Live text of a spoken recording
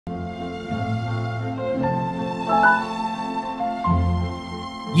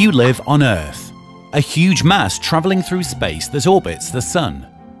You live on Earth, a huge mass traveling through space that orbits the Sun.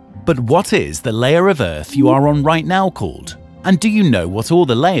 But what is the layer of Earth you are on right now called? And do you know what all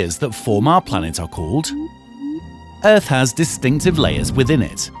the layers that form our planet are called? Earth has distinctive layers within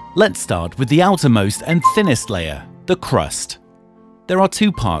it. Let's start with the outermost and thinnest layer, the crust. There are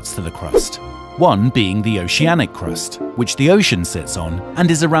two parts to the crust, one being the oceanic crust, which the ocean sits on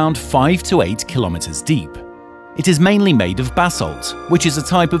and is around 5 to 8 kilometers deep. It is mainly made of basalt, which is a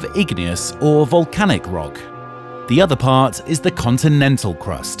type of igneous or volcanic rock. The other part is the continental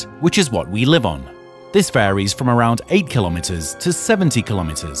crust, which is what we live on. This varies from around 8 kilometers to 70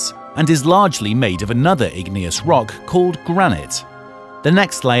 kilometers and is largely made of another igneous rock called granite. The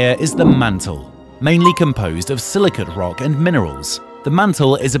next layer is the mantle, mainly composed of silicate rock and minerals. The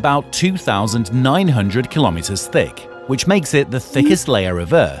mantle is about 2,900 kilometers thick, which makes it the thickest layer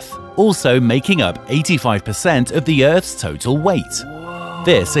of Earth, also making up 85% of the Earth's total weight.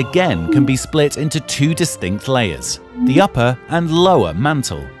 This again can be split into two distinct layers, the upper and lower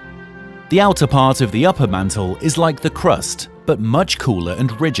mantle. The outer part of the upper mantle is like the crust, but much cooler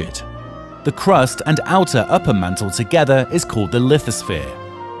and rigid. The crust and outer upper mantle together is called the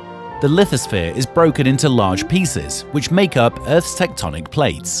lithosphere. The lithosphere is broken into large pieces, which make up Earth's tectonic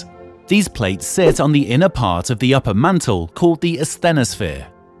plates. These plates sit on the inner part of the upper mantle called the asthenosphere.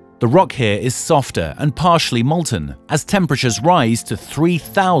 The rock here is softer and partially molten as temperatures rise to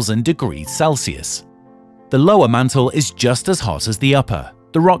 3,000 degrees Celsius. The lower mantle is just as hot as the upper,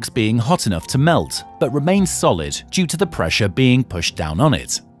 the rocks being hot enough to melt but remain solid due to the pressure being pushed down on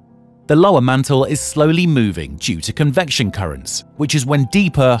it. The lower mantle is slowly moving due to convection currents, which is when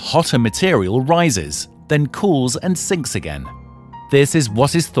deeper, hotter material rises, then cools and sinks again. This is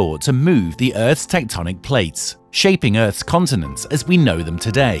what is thought to move the Earth's tectonic plates, shaping Earth's continents as we know them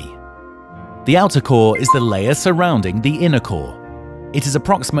today. The outer core is the layer surrounding the inner core. It is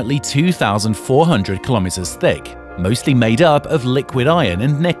approximately 2,400 kilometers thick, mostly made up of liquid iron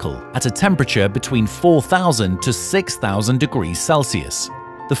and nickel at a temperature between 4,000 to 6,000 degrees Celsius.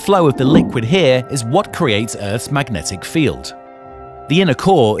 The flow of the liquid here is what creates Earth's magnetic field. The inner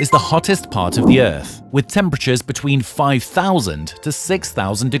core is the hottest part of the Earth, with temperatures between 5,000 to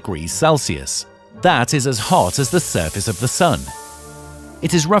 6,000 degrees Celsius. That is as hot as the surface of the Sun.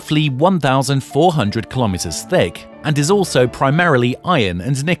 It is roughly 1,400 kilometers thick and is also primarily iron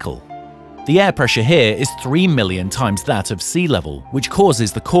and nickel. The air pressure here is 3 million times that of sea level, which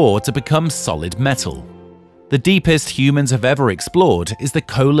causes the core to become solid metal. The deepest humans have ever explored is the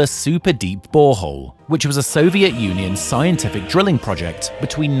Superdeep borehole, which was a Soviet Union scientific drilling project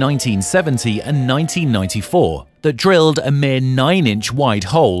between 1970 and 1994 that drilled a mere 9-inch wide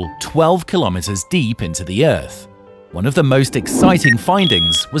hole 12 kilometers deep into the Earth. One of the most exciting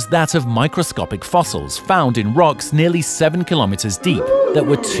findings was that of microscopic fossils found in rocks nearly 7 kilometers deep that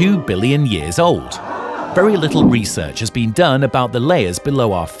were 2 billion years old. Very little research has been done about the layers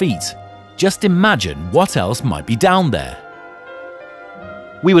below our feet. Just imagine what else might be down there.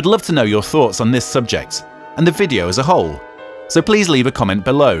 We would love to know your thoughts on this subject and the video as a whole, so please leave a comment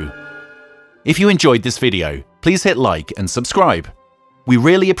below. If you enjoyed this video, please hit like and subscribe. We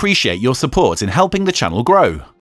really appreciate your support in helping the channel grow.